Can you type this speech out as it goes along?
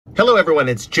Hello everyone,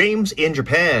 it's James in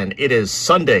Japan. It is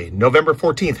Sunday, November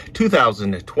 14th,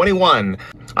 2021.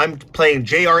 I'm playing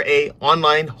JRA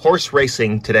online horse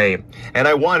racing today, and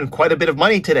I won quite a bit of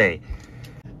money today.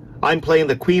 I'm playing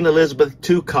the Queen Elizabeth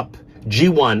II Cup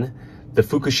G1, the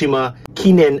Fukushima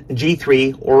Kinen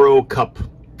G3 Oro Cup.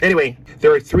 Anyway,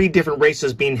 there are 3 different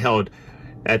races being held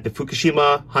at the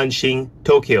Fukushima, Hanshin,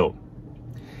 Tokyo.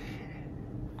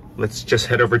 Let's just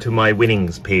head over to my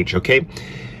winnings page, okay?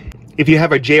 If you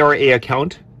have a JRA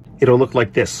account, it'll look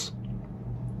like this.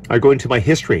 I go into my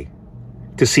history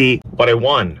to see what I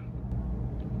won.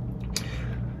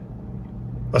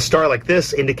 A star like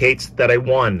this indicates that I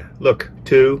won. Look,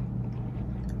 2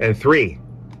 and 3.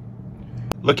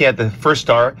 Look at the first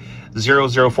star,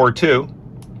 0042.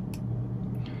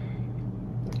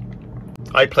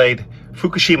 I played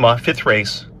Fukushima 5th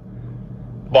race,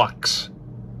 box,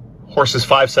 horses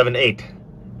 5, 7, 8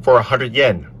 for 100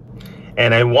 yen.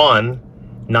 And I won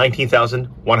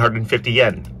 19,150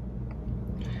 yen.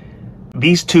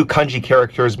 These 2 kanji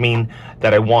characters mean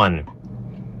that I won.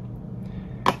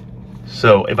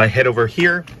 So if I head over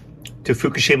here to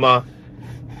Fukushima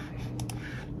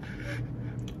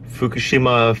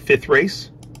 5th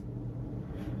race,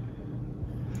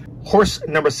 horse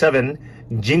number 7,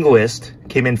 Jingoist,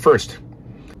 came in first.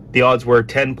 The odds were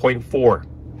 10.4.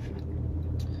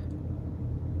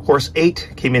 Horse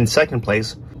 8 came in second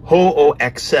place, Ho-Oh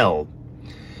XL,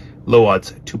 low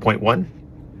odds 2.1.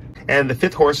 And the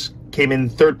 5th horse came in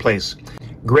third place,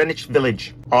 Greenwich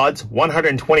Village, odds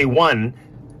 121.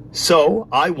 So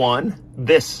I won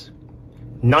this,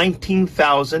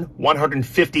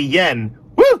 19,150 yen.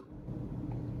 Woo!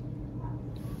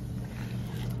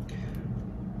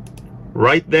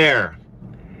 Right there.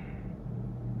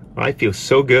 I feel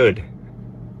so good.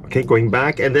 Okay, going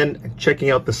back and then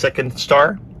checking out the second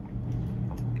star.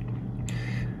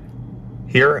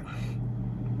 Here,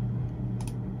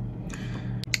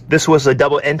 this was a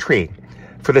double entry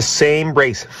for the same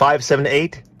race,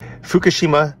 578,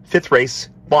 Fukushima 5th race,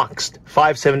 boxed,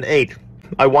 578.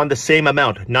 I won the same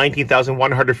amount,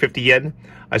 19,150 yen.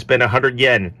 I spent 100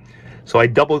 yen, so I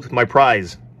doubled my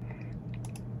prize.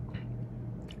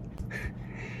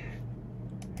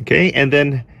 Okay, and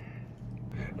then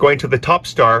going to the top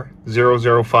star,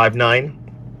 0059,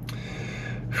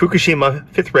 Fukushima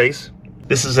 5th race.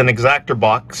 This is an exactor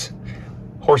box,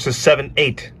 horses 7,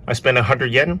 8. I spent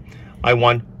 100 yen. I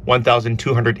won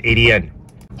 1,280 yen.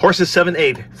 Horses 7,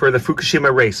 8 for the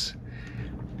Fukushima race.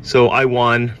 So I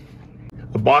won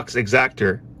a box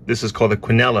exactor. This is called a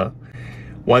quinella,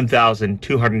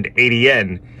 1,280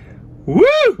 yen. Woo!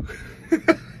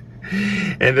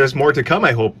 And there's more to come,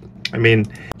 I hope. I mean,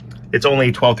 it's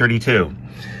only 12:32.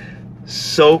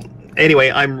 So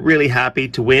anyway, I'm really happy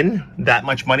to win that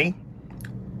much money.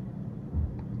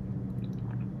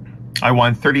 I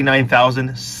won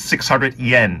 39,600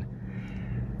 yen.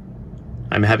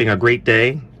 I'm having a great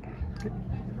day.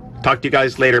 Talk to you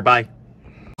guys later. Bye.